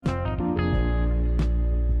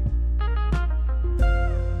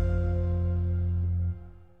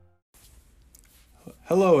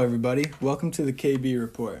Hello, everybody. Welcome to the KB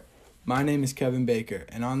Report. My name is Kevin Baker,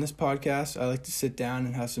 and on this podcast, I like to sit down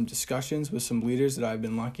and have some discussions with some leaders that I've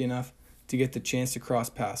been lucky enough to get the chance to cross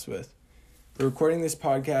paths with. We're recording this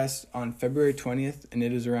podcast on February 20th, and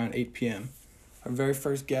it is around 8 p.m. Our very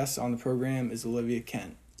first guest on the program is Olivia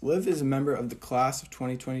Kent. Liv is a member of the class of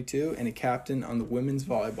 2022 and a captain on the women's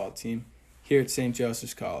volleyball team here at St.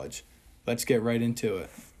 Joseph's College. Let's get right into it.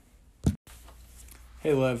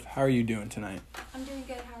 Hey, Liv, how are you doing tonight? I'm doing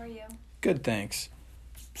good. How are you? Good, thanks.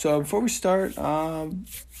 So before we start,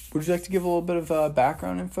 would you like to give a little bit of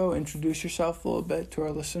background info, introduce yourself a little bit to our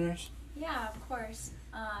listeners? Yeah, of course.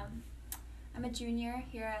 I'm a junior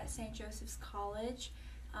here at St. Joseph's College.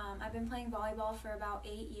 I've been playing volleyball for about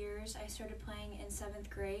 8 years. I started playing in 7th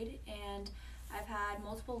grade, and I've had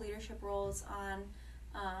multiple leadership roles on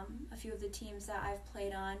a few of the teams that I've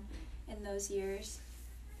played on in those years.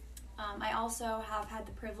 I also have had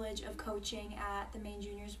the privilege of coaching at the Maine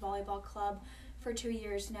Juniors Volleyball Club for 2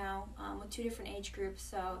 years now with 2 different age groups,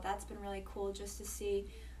 so that's been really cool just to see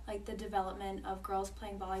like the development of girls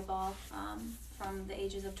playing volleyball from the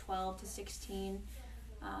ages of 12 to 16.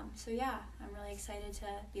 So yeah, I'm really excited to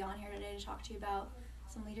be on here today to talk to you about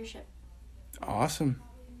some leadership. Awesome.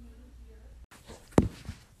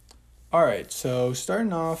 All right, so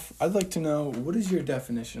starting off, I'd like to know, what is your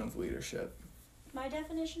definition of leadership? My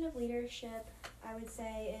definition of leadership, I would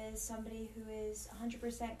say, is somebody who is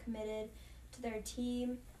 100% committed to their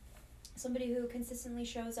team, somebody who consistently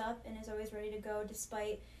shows up and is always ready to go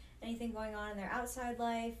despite anything going on in their outside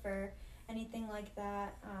life or anything like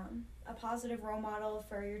that. A positive role model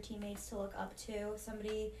for your teammates to look up to,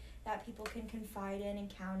 somebody that people can confide in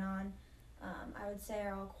and count on, I would say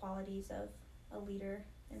are all qualities of a leader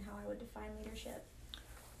and how I would define leadership.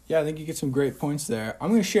 Yeah, I think you get some great points there. I'm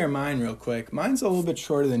going to share mine real quick. Mine's a little bit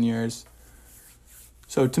shorter than yours.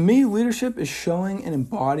 So to me, leadership is showing and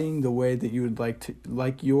embodying the way that you would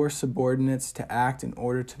like your subordinates to act in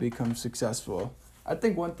order to become successful. I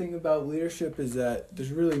think one thing about leadership is that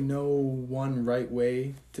there's really no one right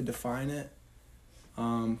way to define it.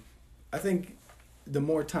 I think the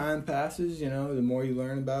more time passes, the more you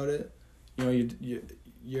learn about it,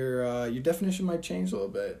 your definition might change a little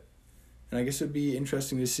bit. And I guess it would be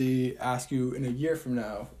interesting to ask you in a year from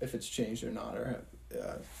now if it's changed or not, or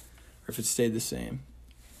if it stayed the same.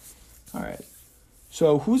 All right.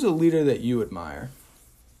 So who's a leader that you admire?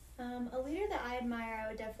 A leader that I admire, I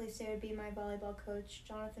would definitely say would be my volleyball coach,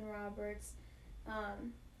 Jonathan Roberts.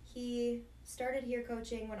 He started here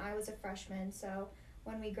coaching when I was a freshman, so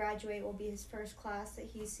when we graduate will be his first class that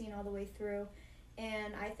he's seen all the way through.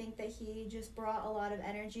 And I think that he just brought a lot of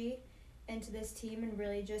energy into this team and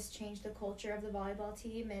really just changed the culture of the volleyball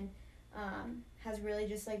team and has really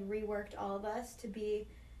just reworked all of us to be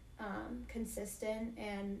consistent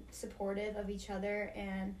and supportive of each other,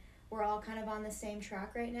 and we're all kind of on the same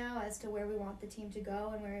track right now as to where we want the team to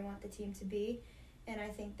go and where we want the team to be, and I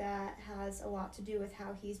think that has a lot to do with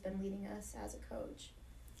how he's been leading us as a coach.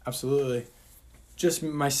 Absolutely. Just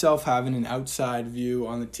myself having an outside view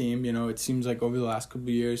on the team, it seems like over the last couple of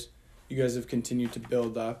years you guys have continued to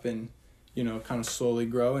build up and kind of slowly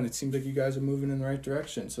grow, and it seems like you guys are moving in the right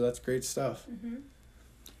direction, so that's great stuff. Mm-hmm.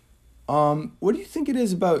 What do you think it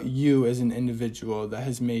is about you as an individual that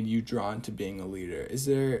has made you drawn to being a leader? Is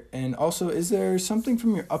there something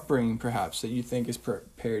from your upbringing, perhaps, that you think has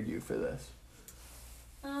prepared you for this?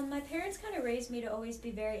 My parents kind of raised me to always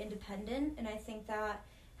be very independent, and I think that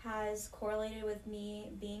has correlated with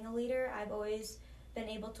me being a leader. I've always been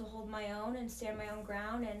able to hold my own and stand my own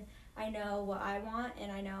ground, and I know what I want,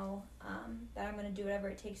 and I know that I'm going to do whatever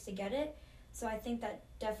it takes to get it. So I think that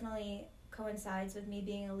definitely coincides with me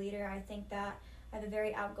being a leader. I think that I have a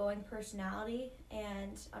very outgoing personality,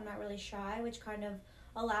 and I'm not really shy, which kind of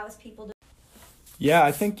allows people to... Yeah,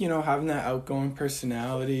 I think, having that outgoing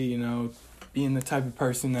personality, being the type of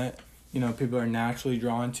person that, people are naturally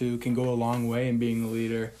drawn to can go a long way in being a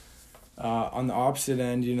leader. On the opposite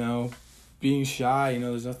end, being shy,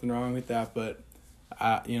 there's nothing wrong with that, but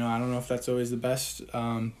I don't know if that's always the best,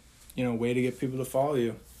 way to get people to follow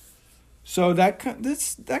you. So that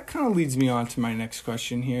kind of leads me on to my next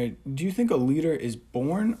question here. Do you think a leader is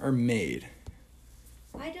born or made?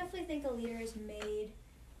 I definitely think a leader is made.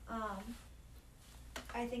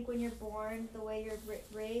 I think when you're born, the way you're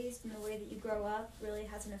raised and the way that you grow up really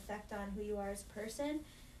has an effect on who you are as a person.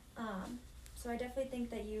 So I definitely think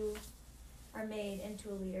that you are made into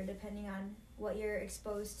a leader depending on what you're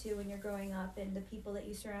exposed to when you're growing up and the people that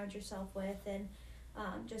you surround yourself with and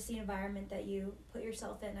just the environment that you put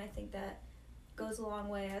yourself in. I think that goes a long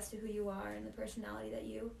way as to who you are and the personality that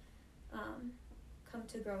you come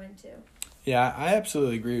to grow into. Yeah, I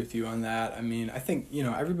absolutely agree with you on that. I mean, I think,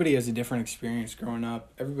 everybody has a different experience growing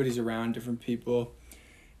up. Everybody's around different people.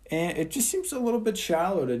 And it just seems a little bit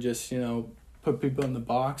shallow to just, put people in the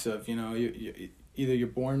box of, either you're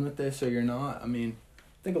born with this or you're not. I mean,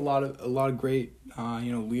 I think a lot of great,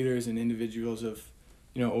 leaders and individuals have,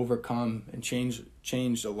 overcome and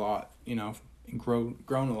changed a lot, and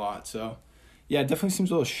grown a lot. So, yeah, it definitely seems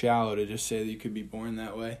a little shallow to just say that you could be born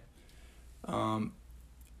that way.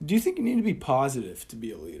 Do you think you need to be positive to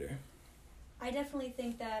be a leader? I definitely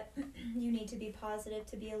think that you need to be positive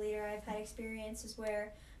to be a leader. I've had experiences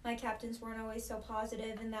where my captains weren't always so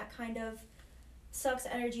positive, and that kind of sucks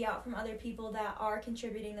energy out from other people that are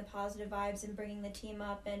contributing the positive vibes and bringing the team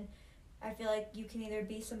up. And I feel like you can either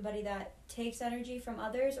be somebody that takes energy from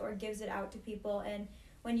others or gives it out to people. And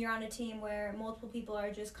when you're on a team where multiple people are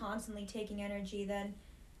just constantly taking energy, then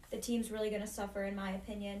the team's really going to suffer, in my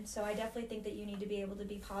opinion. So I definitely think that you need to be able to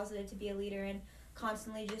be positive to be a leader and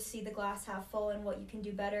constantly just see the glass half full and what you can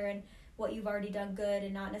do better and what you've already done good,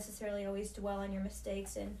 and not necessarily always dwell on your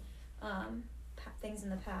mistakes and things in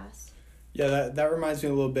the past. Yeah, that reminds me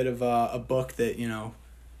a little bit of a book that,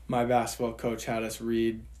 my basketball coach had us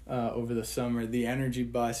read over the summer, The Energy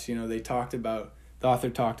Bus. The author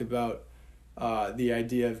talked about the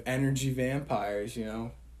idea of energy vampires,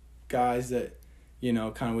 guys that,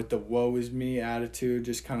 kind of with the woe is me attitude,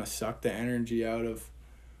 just kind of suck the energy out of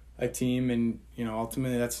a team. And,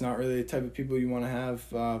 ultimately that's not really the type of people you want to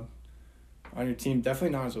have on your team.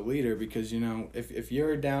 Definitely not as a leader, because, if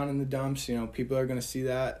you're down in the dumps, people are going to see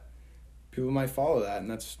that. People might follow that, and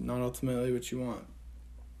that's not ultimately what you want.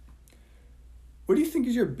 What do you think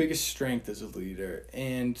is your biggest strength as a leader?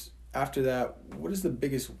 And after that, what is the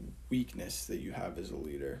biggest weakness that you have as a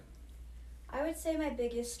leader? I would say my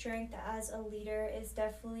biggest strength as a leader is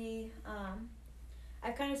definitely,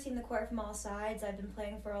 I've kind of seen the court from all sides. I've been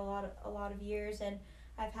playing for a lot of years, and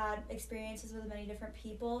I've had experiences with many different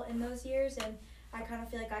people in those years, and I kind of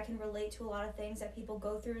feel like I can relate to a lot of things that people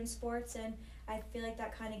go through in sports, and I feel like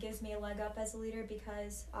that kind of gives me a leg up as a leader,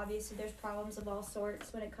 because obviously there's problems of all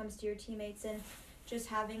sorts when it comes to your teammates, and just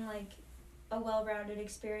having like a well-rounded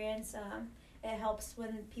experience, it helps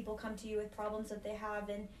when people come to you with problems that they have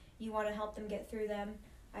and you want to help them get through them.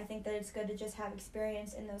 I think that it's good to just have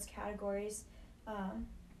experience in those categories.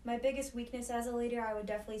 My biggest weakness as a leader, I would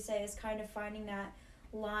definitely say, is kind of finding that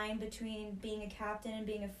line between being a captain and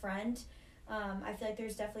being a friend. I feel like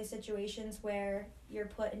there's definitely situations where you're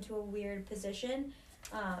put into a weird position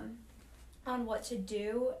on what to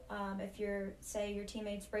do. If your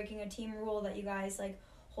teammate's breaking a team rule that you guys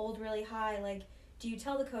hold really high, do you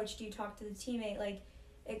tell the coach? Do you talk to the teammate?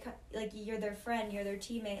 You're their friend, you're their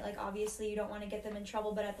teammate. Obviously you don't want to get them in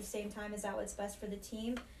trouble, but at the same time, is that what's best for the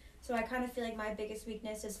team? So I kind of feel like my biggest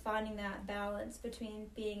weakness is finding that balance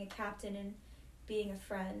between being a captain and being a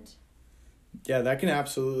friend. Yeah, that can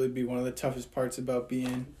absolutely be one of the toughest parts about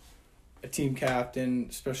being a team captain,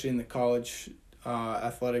 especially in the college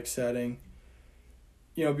athletic setting.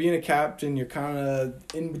 Being a captain, you're kind of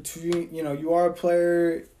in between, you are a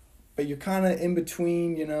player, but you're kind of in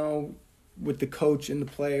between, with the coach and the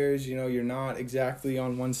players. You're not exactly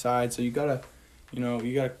on one side, so you gotta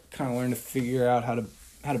kind of learn to figure out how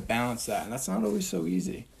to balance that, and that's not always so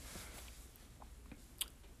easy.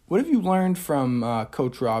 What have you learned from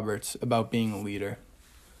Coach Roberts about being a leader?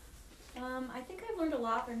 I think I've learned a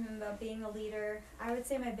lot from him about being a leader. I would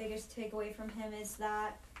say my biggest takeaway from him is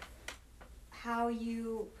that how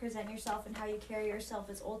you present yourself and how you carry yourself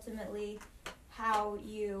is ultimately how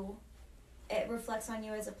it reflects on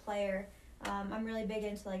you as a player. I'm really big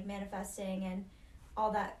into manifesting and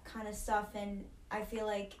all that kind of stuff, and I feel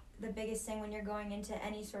like the biggest thing when you're going into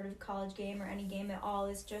any sort of college game or any game at all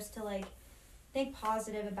is just to think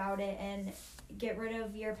positive about it and get rid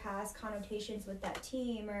of your past connotations with that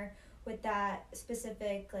team or with that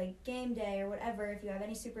specific game day or whatever. If you have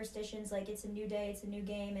any superstitions, it's a new day, it's a new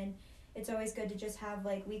game, and it's always good to just have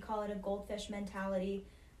we call it a goldfish mentality.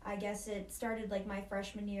 I guess it started my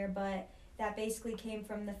freshman year, but that basically came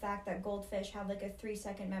from the fact that goldfish have a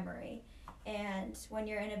 3-second memory. And when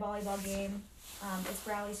you're in a volleyball game, it's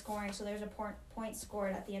rally scoring, so there's a point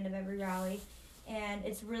scored at the end of every rally. And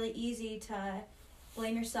it's really easy to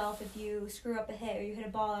blame yourself if you screw up a hit or you hit a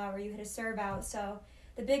ball out or you hit a serve out. So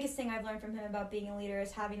the biggest thing I've learned from him about being a leader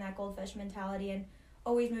is having that goldfish mentality and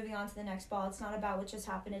always moving on to the next ball. It's not about what just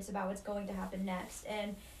happened, it's about what's going to happen next.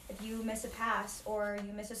 And if you miss a pass or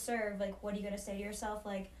you miss a serve, what are you going to say to yourself?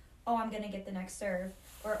 Oh, I'm going to get the next serve,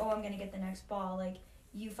 or oh, I'm going to get the next ball.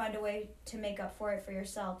 You find a way to make up for it for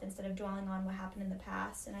yourself instead of dwelling on what happened in the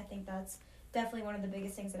past. And I think that's definitely one of the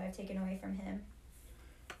biggest things that I've taken away from him.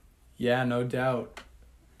 Yeah, no doubt.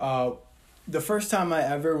 the first time I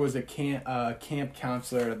ever was a camp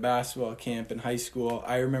counselor at a basketball camp in high school,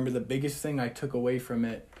 I remember the biggest thing I took away from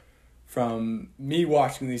it, from me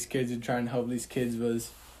watching these kids and trying to help these kids,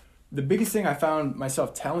 was the biggest thing I found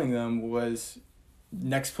myself telling them was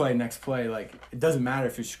next play. Like, it doesn't matter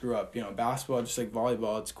if you screw up. You know, basketball, just like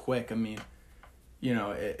volleyball, it's quick. I mean, you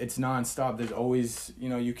know, it's nonstop. There's always, you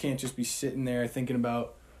know, you can't just be sitting there thinking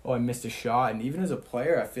about, oh, I missed a shot. And even as a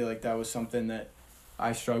player, I feel like that was something that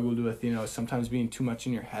I struggled with, you know, sometimes being too much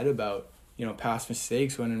in your head about, you know, past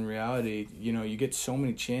mistakes, when in reality, you know, you get so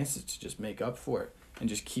many chances to just make up for it and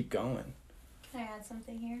just keep going. Can I add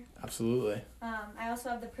something here? Absolutely. I also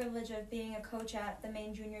have the privilege of being a coach at the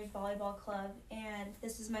Maine Juniors Volleyball Club, and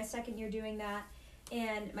this is my second year doing that.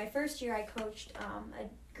 And my first year I coached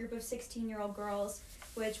a group of 16-year-old girls,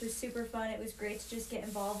 which was super fun. It was great to just get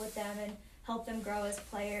involved with them and help them grow as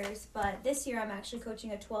players. But this year I'm actually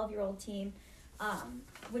coaching a 12-year-old team,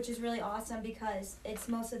 which is really awesome because it's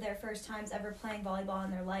most of their first times ever playing volleyball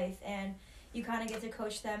in their life. And you kind of get to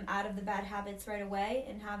coach them out of the bad habits right away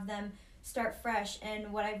and have them start fresh.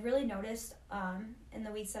 And what I've really noticed in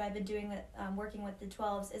the weeks that I've been doing with working with the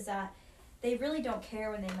 12s is that they really don't care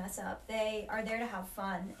when they mess up. They are there to have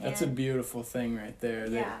fun. That's a beautiful thing right there.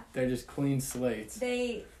 Yeah. They're just clean slates.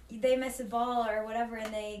 They miss a ball or whatever,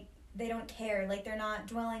 and they don't care. Like, they're not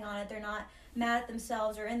dwelling on it. They're not mad at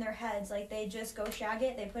themselves or in their heads. Like, they just go shag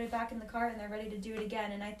it, they put it back in the cart, and they're ready to do it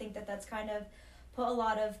again. And I think that that's kind of put a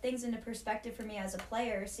lot of things into perspective for me as a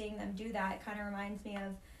player. Seeing them do that, it kind of reminds me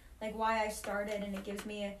of, like, why I started, and it gives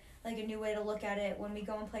me a new way to look at it when we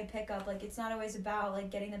go and play pickup. Like, it's not always about,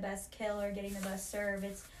 like, getting the best kill or getting the best serve.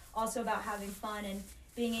 It's also about having fun and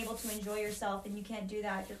being able to enjoy yourself, and you can't do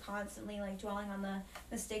that if you're constantly, like, dwelling on the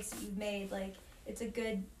mistakes that you've made. Like, it's a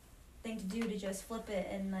good thing to do to just flip it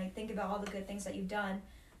and, like, think about all the good things that you've done.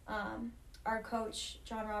 Our coach,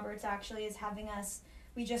 John Roberts, actually is having us,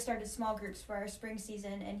 we just started small groups for our spring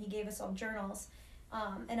season, and he gave us all journals.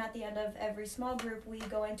 And at the end of every small group, we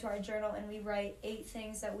go into our journal and we write 8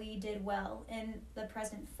 things that we did well in the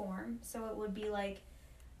present form. So it would be like,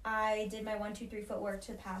 I did my 1, 2, 3 footwork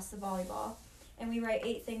to pass the volleyball. And we write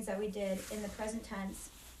 8 things that we did in the present tense.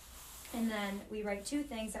 And then we write 2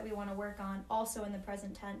 things that we want to work on also in the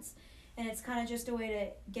present tense. And it's kind of just a way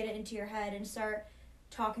to get it into your head and start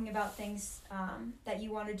talking about things that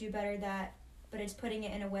you want to do better, but it's putting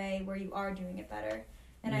it in a way where you are doing it better.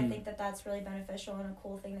 And I think that that's really beneficial and a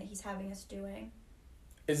cool thing that he's having us doing.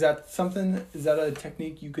 Is that a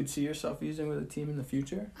technique you could see yourself using with a team in the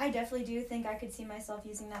future? I definitely do think I could see myself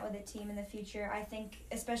using that with a team in the future. I think,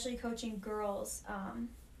 especially coaching girls,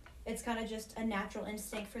 it's kind of just a natural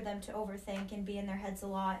instinct for them to overthink and be in their heads a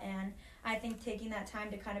lot. And I think taking that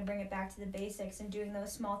time to kind of bring it back to the basics and doing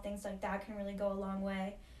those small things like that can really go a long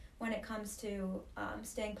way when it comes to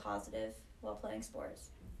staying positive while playing sports.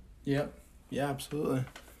 Yep. Yeah, absolutely.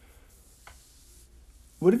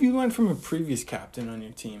 What have you learned from a previous captain on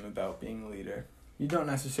your team about being a leader? You don't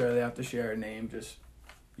necessarily have to share a name, just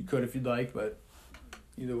you could if you'd like, but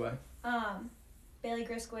either way. Bailey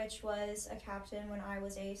Griskwich was a captain when I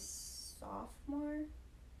was a sophomore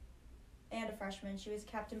and a freshman. She was a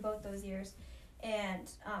captain both those years,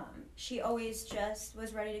 and she always just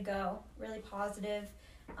was ready to go, really positive,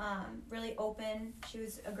 really open. She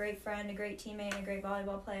was a great friend, a great teammate, and a great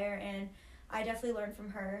volleyball player, and I definitely learned from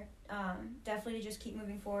her, definitely to just keep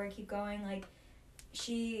moving forward, keep going. Like,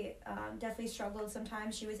 she definitely struggled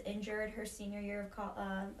sometimes. She was injured her senior year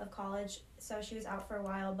of college, so she was out for a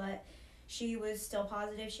while, but she was still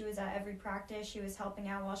positive. She was at every practice. She was helping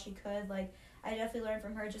out while she could. Like, I definitely learned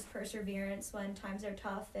from her just perseverance when times are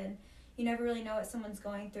tough, and you never really know what someone's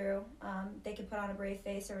going through. They could put on a brave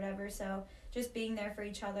face or whatever, so just being there for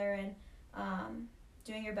each other and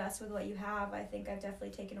doing your best with what you have, I think I've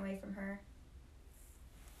definitely taken away from her.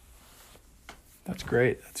 That's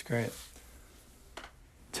great.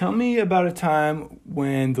 Tell me about a time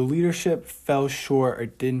when the leadership fell short or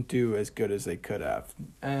didn't do as good as they could have.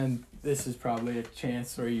 And this is probably a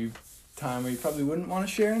chance where you probably wouldn't want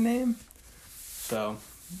to share a name. So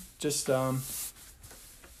just, I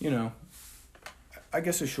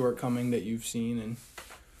guess a shortcoming that you've seen, and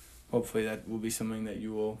hopefully that will be something that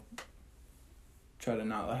you will try to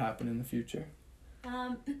not let happen in the future.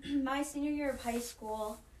 My senior year of high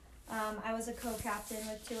school, I was a co-captain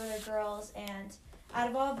with 2 other girls, and out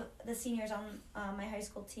of all the seniors on my high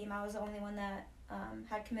school team, I was the only one that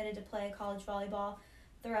had committed to play college volleyball.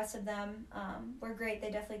 The rest of them were great. They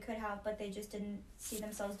definitely could have, but they just didn't see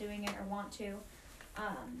themselves doing it or want to.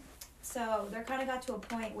 So there kind of got to a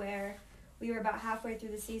point where we were about halfway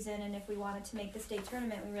through the season, and if we wanted to make the state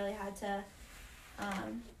tournament, we really had to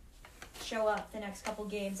show up the next couple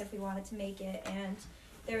games if we wanted to make it. And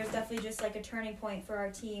there was definitely just like a turning point for our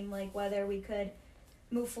team, like whether we could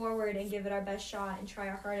move forward and give it our best shot and try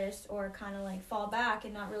our hardest, or kind of like fall back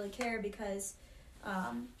and not really care because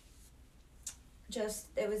just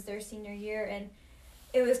it was their senior year. And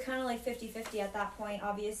it was kind of like 50-50 at that point.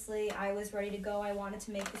 Obviously, I was ready to go. I wanted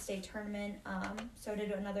to make the state tournament. So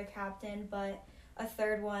did another captain, but a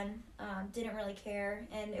third one didn't really care.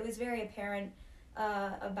 And it was very apparent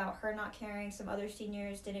about her not caring. Some other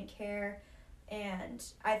seniors didn't care. And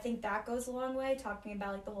I think that goes a long way, talking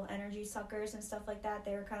about like the whole energy suckers and stuff like that.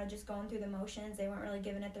 They were kind of just going through the motions. They weren't really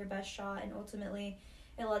giving it their best shot. And ultimately,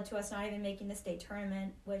 it led to us not even making the state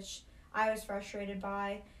tournament, which I was frustrated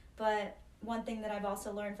by. But one thing that I've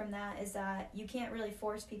also learned from that is that you can't really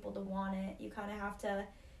force people to want it. You kind of have to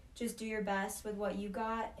just do your best with what you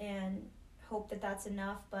got and hope that that's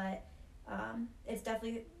enough. But it's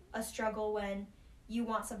definitely a struggle when you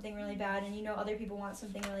want something really bad and you know other people want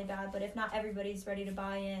something really bad. But if not everybody's ready to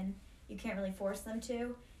buy in, you can't really force them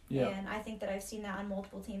to. Yeah. And I think that I've seen that on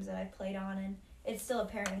multiple teams that I've played on, and it's still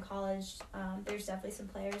apparent in college. There's definitely some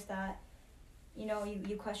players that, you know,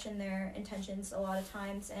 you question their intentions a lot of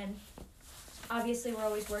times. And obviously, we're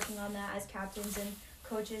always working on that as captains and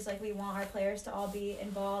coaches. Like, we want our players to all be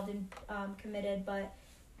involved and committed, but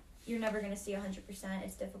you're never going to see 100%.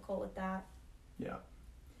 It's difficult with that. Yeah.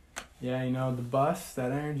 Yeah, you know, the bus,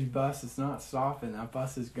 that energy bus, it's not stopping. That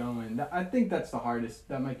bus is going. I think that's the hardest.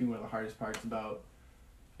 That might be one of the hardest parts about,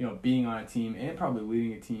 you know, being on a team and probably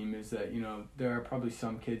leading a team is that, you know, there are probably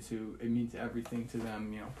some kids who it means everything to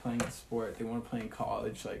them, you know, playing a sport. They want to play in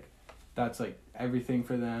college, like, that's like everything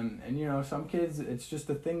for them. And, you know, some kids, it's just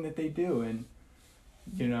a thing that they do. And,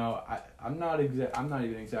 you know, I'm not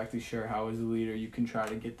even exactly sure how as a leader you can try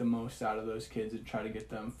to get the most out of those kids and try to get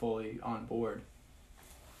them fully on board.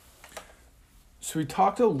 So we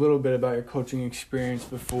talked a little bit about your coaching experience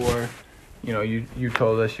before. You know, you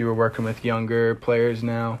told us you were working with younger players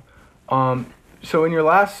now. So in your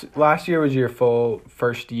last year was your full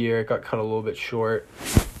first year. It got cut a little bit short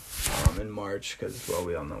in March because, well,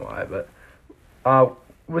 we all know why. But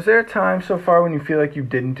was there a time so far when you feel like you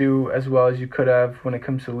didn't do as well as you could have when it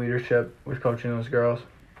comes to leadership with coaching those girls?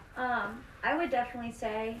 I would definitely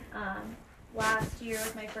say last year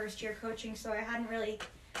was my first year coaching, so I hadn't really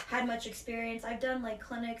had much experience. I've done like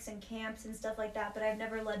clinics and camps and stuff like that, but I've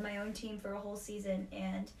never led my own team for a whole season.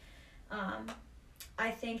 And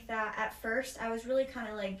I think that at first I was really kind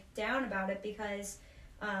of like down about it because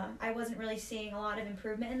I wasn't really seeing a lot of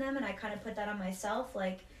improvement in them, and I kind of put that on myself.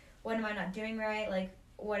 Like, what am I not doing right? Like,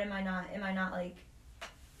 what am I not like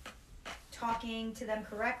talking to them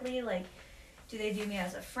correctly? Like, do they view me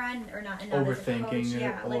as a friend or not enough as a coach?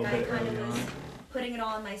 Yeah, like I kind of was putting it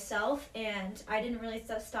all on myself, and I didn't really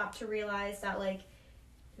stop to realize that, like,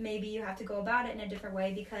 maybe you have to go about it in a different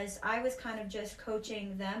way, because I was kind of just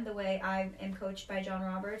coaching them the way I am coached by John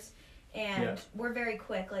Roberts, and we're very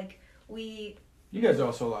quick. Like, you guys are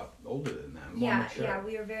also a lot older than them. Yeah,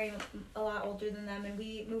 we are a lot older than them, and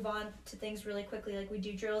we move on to things really quickly. Like, we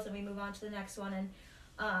do drills and we move on to the next one, and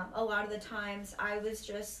a lot of the times I was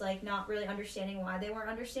just, like, not really understanding why they weren't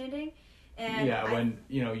understanding. And when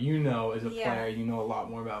as a player, you know a lot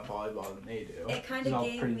more about volleyball than they do. It kind of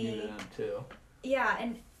gave me new to them too. Yeah,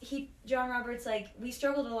 and John Roberts, like, we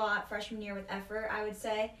struggled a lot freshman year with effort, I would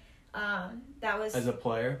say. That was as a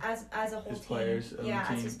player, as a whole his team. Players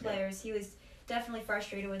as his players, he was definitely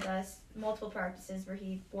frustrated with us. Multiple practices where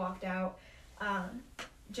he walked out,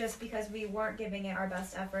 just because we weren't giving it our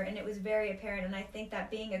best effort, and it was very apparent. And I think that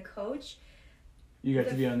being a coach, you got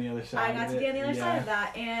to be on the other side. I got to be on the other side of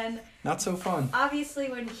that, and not so fun.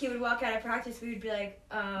 Obviously, when he would walk out of practice, we would be like,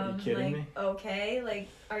 "Are you kidding me? Okay, like,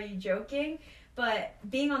 are you joking?" But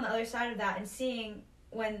being on the other side of that and seeing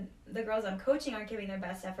when the girls I'm coaching aren't giving their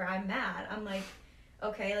best effort, I'm mad. I'm like,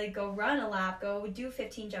 okay, like, go run a lap, go do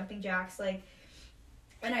 15 jumping jacks, like.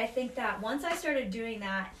 And I think that once I started doing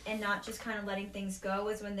that and not just kind of letting things go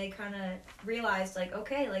is when they kind of realized, like,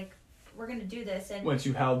 okay, like, we're going to do this. And once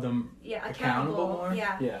you held them accountable more?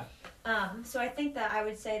 Yeah. So I think that I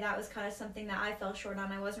would say that was kind of something that I fell short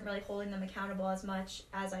on. I wasn't really holding them accountable as much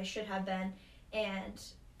as I should have been. And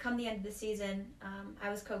come the end of the season,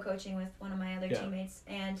 I was co-coaching with one of my other teammates.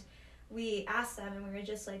 And we asked them, and we were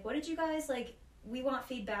just like, what did you guys, like, we want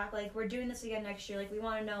feedback. Like, we're doing this again next year. Like, we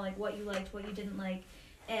want to know, like, what you liked, what you didn't like.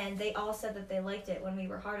 And they all said that they liked it when we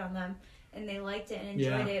were hard on them. And they liked it and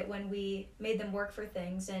enjoyed it when we made them work for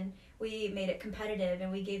things. And we made it competitive,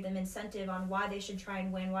 and we gave them incentive on why they should try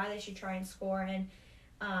and win, why they should try and score. And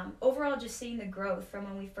overall, just seeing the growth from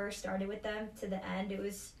when we first started with them to the end, it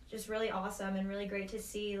was just really awesome and really great to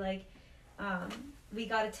see. Like, we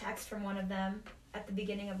got a text from one of them at the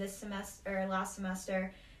beginning of this semester, or last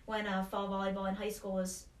semester, when fall volleyball in high school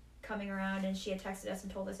was coming around, and she had texted us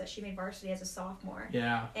and told us that she made varsity as a sophomore.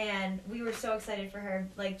 Yeah. And we were so excited for her.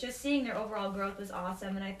 Like, just seeing their overall growth was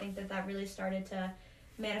awesome, and I think that really started to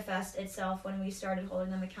manifest itself when we started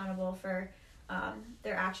holding them accountable for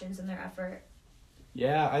their actions and their effort.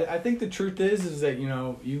 Yeah, I think the truth is that, you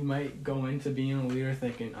know, you might go into being a leader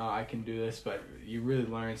thinking, oh, I can do this, but you really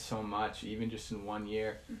learn so much, even just in 1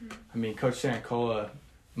 year. Mm-hmm. I mean, Coach Sancola,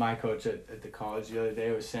 my coach at the college the other day,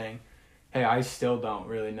 was saying, hey, I still don't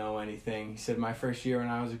really know anything. He said my first year when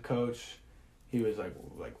I was a coach, he was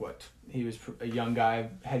like what? He was a young guy,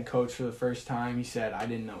 head coach for the first time. He said, I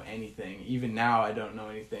didn't know anything. Even now, I don't know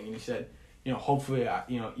anything. And he said, you know, hopefully,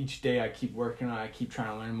 each day I keep working on it, I keep trying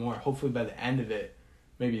to learn more. Hopefully by the end of it,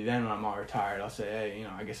 maybe then when I'm all retired, I'll say, hey, you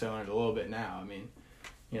know, I guess I learned a little bit now. I mean,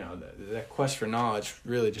 you know, that quest for knowledge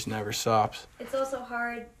really just never stops. It's also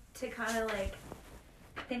hard to kind of, like,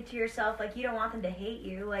 think to yourself, like, you don't want them to hate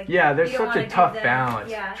you. Like, yeah, there's such a tough them,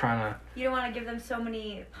 balance yeah, trying to... You don't want to give them so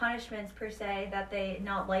many punishments, per se, that they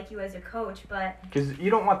not like you as a coach, but... Because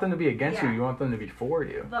you don't want them to be against yeah. you want them to be for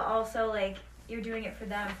you. But also, like, you're doing it for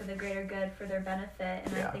them, for the greater good, for their benefit,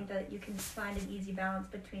 and yeah. I think that you can find an easy balance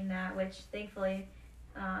between that, which, thankfully...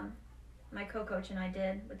 my co-coach and I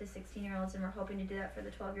did with the 16-year-olds, and we're hoping to do that for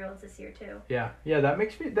the 12-year-olds this year too. Yeah, that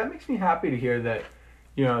makes me happy to hear that,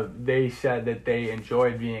 you know, they said that they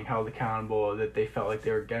enjoyed being held accountable, that they felt like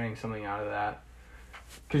they were getting something out of that.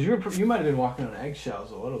 Because you might have been walking on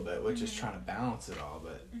eggshells a little bit, which is trying to balance it all,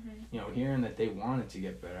 but you know, hearing that they wanted to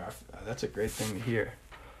get better, that's a great thing to hear.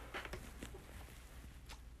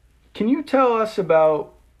 Can you tell us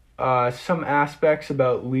about some aspects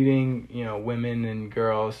about leading, you know, women and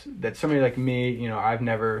girls that somebody like me, you know, I've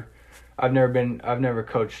never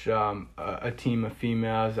coached a team of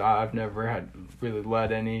females. I've never had really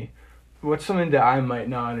led any. What's something that I might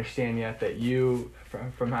not understand yet that you,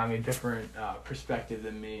 from having a different perspective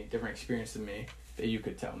than me, different experience than me, that you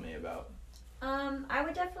could tell me about? I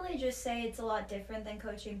would definitely just say it's a lot different than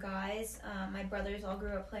coaching guys. My brothers all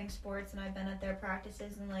grew up playing sports, and I've been at their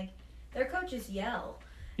practices, and, like, their coaches yell.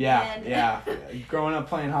 Yeah. Growing up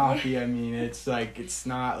playing hockey, I mean, it's like, it's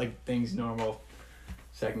not like things normal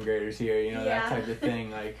second graders here, you know, that type of thing.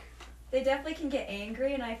 Like, they definitely can get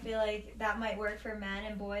angry, and I feel like that might work for men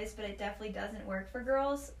and boys, but it definitely doesn't work for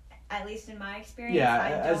girls, at least in my experience.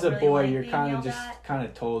 Yeah, as a really boy, like you're kind of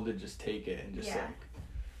at. told to just take it and just like.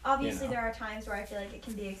 Obviously, you know. there are times where I feel like it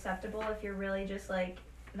can be acceptable if you're really just, like,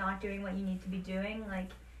 not doing what you need to be doing. Like,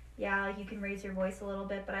 yeah, like, you can raise your voice a little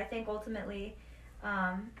bit, but I think ultimately,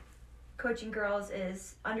 coaching girls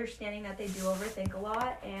is understanding that they do overthink a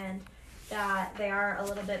lot, and that they are a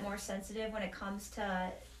little bit more sensitive when it comes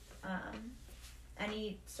to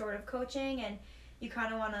any sort of coaching, and you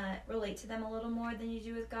kind of want to relate to them a little more than you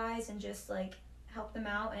do with guys, and just, like, help them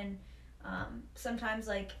out. And sometimes,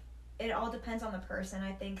 like, it all depends on the person.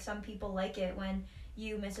 I think some people like it when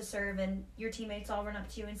you miss a serve and your teammates all run up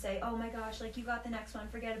to you and say, oh my gosh, like, you got the next one,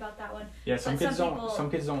 forget about that one. Yeah, some kids don't want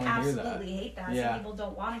to hear that. Absolutely hate that. Yeah. Some people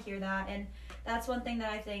don't want to hear that, and that's one thing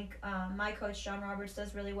that I think my coach John Roberts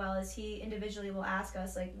does really well, is he individually will ask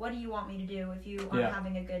us, like, what do you want me to do if you aren't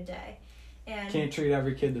having a good day? And can't treat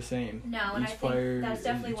every kid the same. No, and I think that's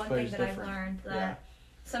definitely one thing that I've learned, that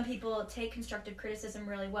some people take constructive criticism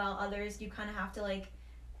really well. Others, you kind of have to, like,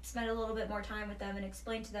 spend a little bit more time with them and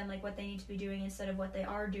explain to them, like, what they need to be doing instead of what they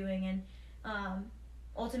are doing. And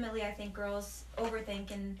ultimately, I think girls overthink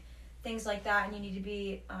and things like that, and you need to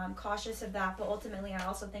be cautious of that. But ultimately, I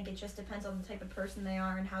also think it just depends on the type of person they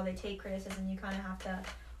are and how they take criticism. You kind of have to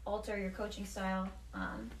alter your coaching style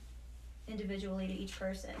individually to each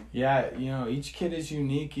person. Yeah, you know, each kid is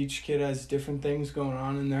unique. Each kid has different things going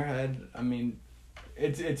on in their head. I mean,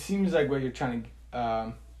 it seems like what you're trying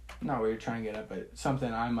to not what you're trying to get at, but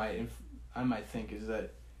something I might think is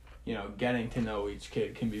that, you know, getting to know each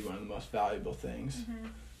kid can be one of the most valuable things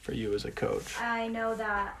for you as a coach. I know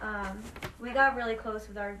that we got really close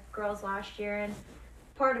with our girls last year, and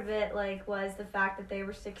part of it, like, was the fact that they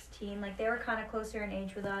were 16. Like, they were kind of closer in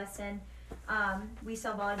age with us, and we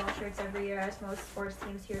sell volleyball shirts every year, as most sports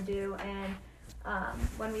teams here do, and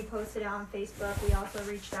when we posted it on Facebook, we also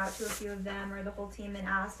reached out to a few of them, or the whole team, and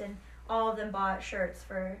asked, and all of them bought shirts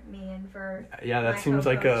for me and for that seems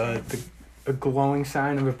like a glowing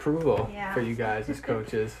sign of approval for you guys as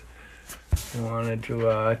coaches. I wanted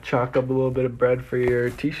to chalk up a little bit of bread for your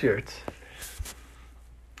t-shirts.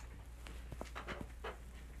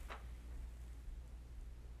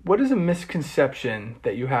 What is a misconception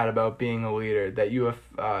that you had about being a leader that you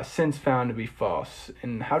have since found to be false,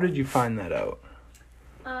 and how did you find that out?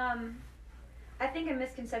 I think a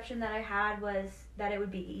misconception that I had was that it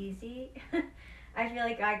would be easy. I feel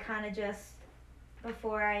like I kind of just,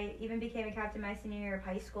 before I even became a captain my senior year of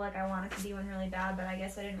high school, like I wanted to be one really bad, but I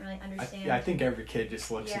guess I didn't really understand. I think every kid just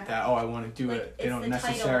looks at that, I want to do it. They don't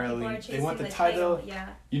necessarily, they want the title. Yeah.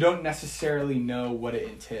 You don't necessarily know what it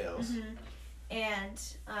entails. Mm-hmm. And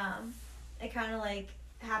it kind of like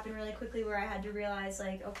happened really quickly where I had to realize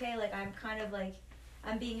like, okay, like I'm kind of like,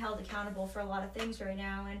 I'm being held accountable for a lot of things right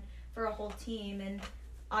now and for a whole team. And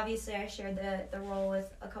obviously I shared the role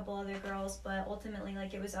with a couple other girls, but ultimately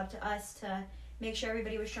like it was up to us to make sure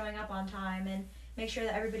everybody was showing up on time and make sure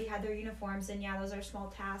that everybody had their uniforms. And yeah, those are small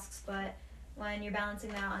tasks, but when you're balancing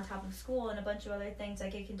that on top of school and a bunch of other things,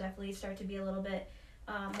 like it can definitely start to be a little bit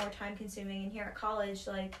more time consuming. And here at college,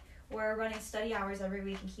 like we're running study hours every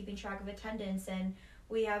week and keeping track of attendance, and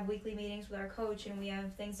we have weekly meetings with our coach, and we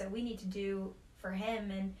have things that we need to do for him.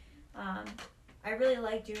 And I really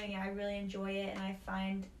like doing it. I really enjoy it, and I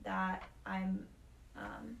find that I'm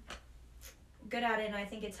good at it, and I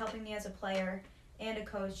think it's helping me as a player and a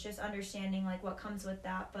coach, just understanding like what comes with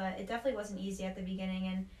that. But it definitely wasn't easy at the beginning,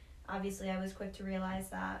 and obviously I was quick to realize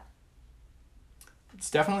that. It's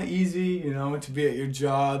definitely easy, to be at your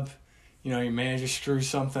job. Your manager screws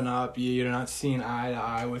something up, you're not seeing eye to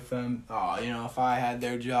eye with them. If I had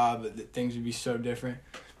their job, things would be so different.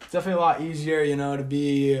 It's definitely a lot easier, to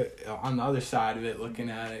be on the other side of it,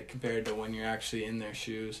 looking at it, compared to when you're actually in their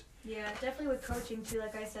shoes. Yeah, definitely with coaching too,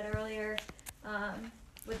 like I said earlier,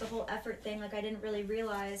 with the whole effort thing, like I didn't really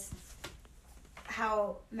realize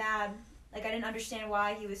how mad, like I didn't understand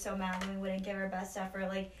why he was so mad when we wouldn't give our best effort.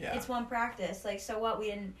 Like, It's one practice. Like, so what? We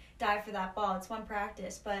didn't dive for that ball. It's one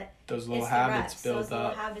practice, but those little habits build up. Those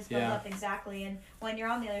little habits build up, exactly. And when you're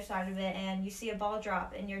on the other side of it and you see a ball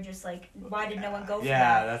drop and you're just like, why did no one go for that?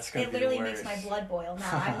 Yeah, that's going to be It literally makes my blood boil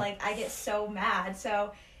now. I'm like, I get so mad.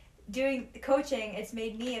 So doing the coaching, it's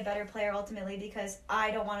made me a better player ultimately, because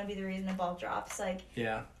I don't want to be the reason a ball drops. Like,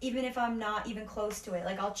 even if I'm not even close to it,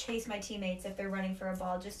 like I'll chase my teammates if they're running for a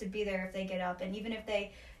ball just to be there if they get up. And even if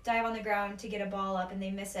they dive on the ground to get a ball up and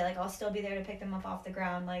they miss it, like I'll still be there to pick them up off the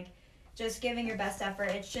ground. Like, just giving your best effort.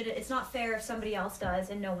 It's not fair if somebody else does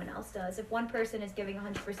and no one else does. If one person is giving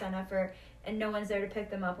 100% effort and no one's there to pick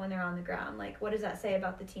them up when they're on the ground, like what does that say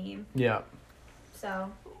about the team? Yeah. So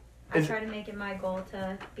I try to make it my goal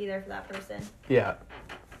to be there for that person. Yeah.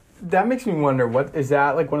 That makes me wonder, what is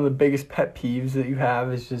that like one of the biggest pet peeves that you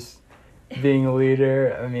have, is just being a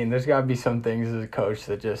leader? I mean, there's got to be some things as a coach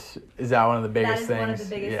that just, is that one of the biggest things? That is one of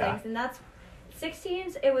the biggest things. And that's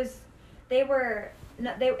 16s,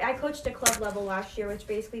 I coached at club level last year, which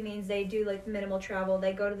basically means they do like minimal travel.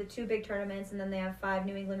 They go to the 2 big tournaments, and then they have 5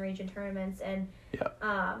 New England region tournaments. And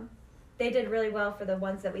they did really well for the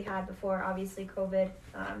ones that we had before. Obviously, COVID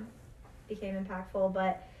became impactful,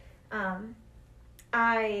 but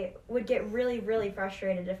I would get really, really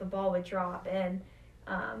frustrated if a ball would drop, and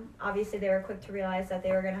obviously they were quick to realize that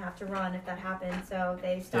they were going to have to run if that happened, so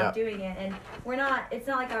they stopped doing it. And it's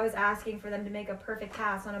not like I was asking for them to make a perfect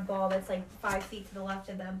pass on a ball that's like 5 feet to the left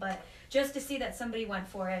of them, but just to see that somebody went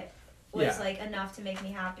for it was like enough to make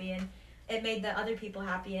me happy, and it made the other people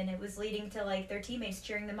happy, and it was leading to like their teammates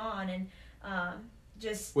cheering them on, and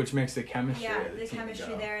which makes the chemistry the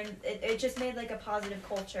chemistry there, and it just made like a positive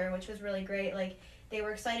culture, which was really great. Like, they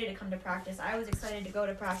were excited to come to practice. I was excited to go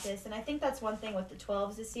to practice, and I think that's one thing with the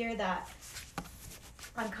 12s this year that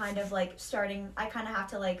I'm kind of like I kind of have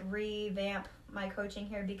to like revamp my coaching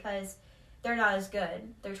here, because they're not as good.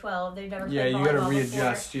 They're 12. They've never played volleyball you got to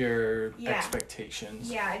readjust your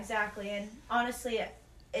expectations. Yeah, exactly. And honestly,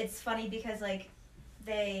 it's funny because like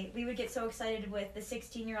we would get so excited with the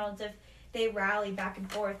 16-year-olds if they rally back and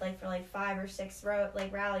forth like for like 5 or 6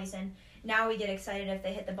 rallies, and now we get excited if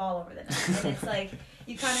they hit the ball over the net. And it's like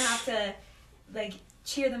you kind of have to like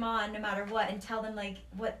cheer them on no matter what, and tell them like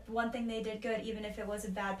what one thing they did good, even if it was a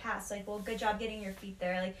bad pass. Like, well, good job getting your feet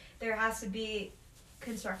there. Like, there has to be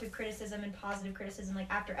constructive criticism and positive criticism like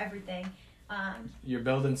after everything. You're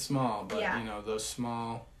building small, but those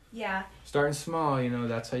small. Yeah. Starting small,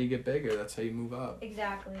 that's how you get bigger. That's how you move up.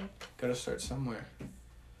 Exactly. Got to start somewhere.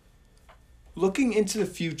 Looking into the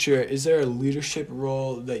future, is there a leadership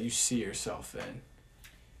role that you see yourself in?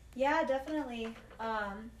 Yeah, definitely.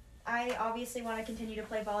 I obviously want to continue to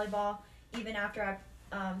play volleyball even after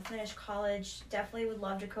I finish college. Definitely would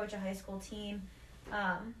love to coach a high school team.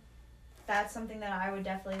 That's something that I would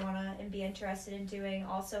definitely want to and be interested in doing.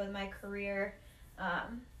 Also in my career,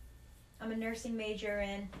 I'm a nursing major,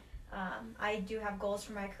 and I do have goals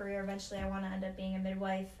for my career. Eventually I want to end up being a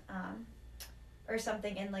midwife or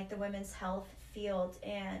something in like the women's health field,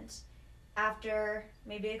 and after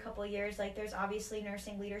maybe a couple of years, like there's obviously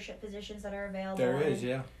nursing leadership positions that are available. There is,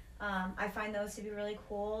 yeah. I find those to be really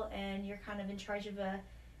cool, and you're kind of in charge of a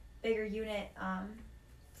bigger unit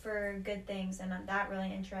for good things, and that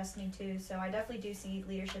really interests me too. So I definitely do see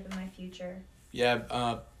leadership in my future.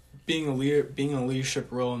 Yeah, being a leader, being in a leadership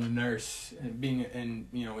role in the nurse, and being in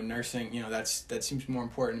nursing, that seems more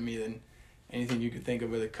important to me than anything you could think of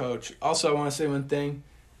with a coach. Also, I want to say one thing.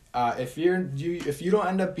 If you don't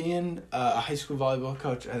end up being a high school volleyball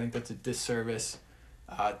coach, I think that's a disservice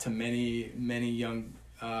to many young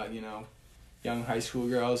young high school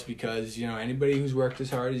girls, because anybody who's worked as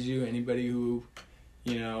hard as you, anybody who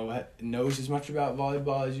knows as much about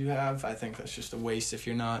volleyball as you have, I think that's just a waste if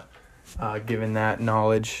you're not giving that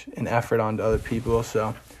knowledge and effort onto other people.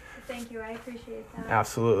 So thank you, I appreciate that.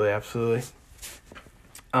 Absolutely.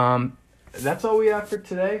 That's all we have for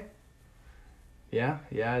today. Yeah,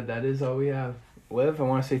 that is all we have. Liv, I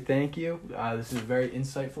want to say thank you. This is a very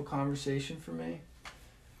insightful conversation for me.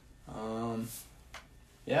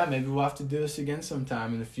 Maybe we'll have to do this again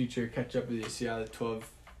sometime in the future, catch up with you, see how the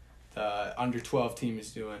under 12 team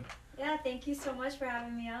is doing. Yeah, thank you so much for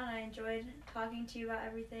having me on. I enjoyed talking to you about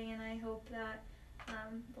everything, and I hope that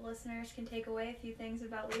the listeners can take away a few things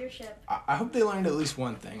about leadership. I hope they learned at least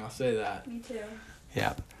one thing, I'll say that. Me too.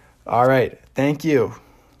 Yeah. All right, thank you.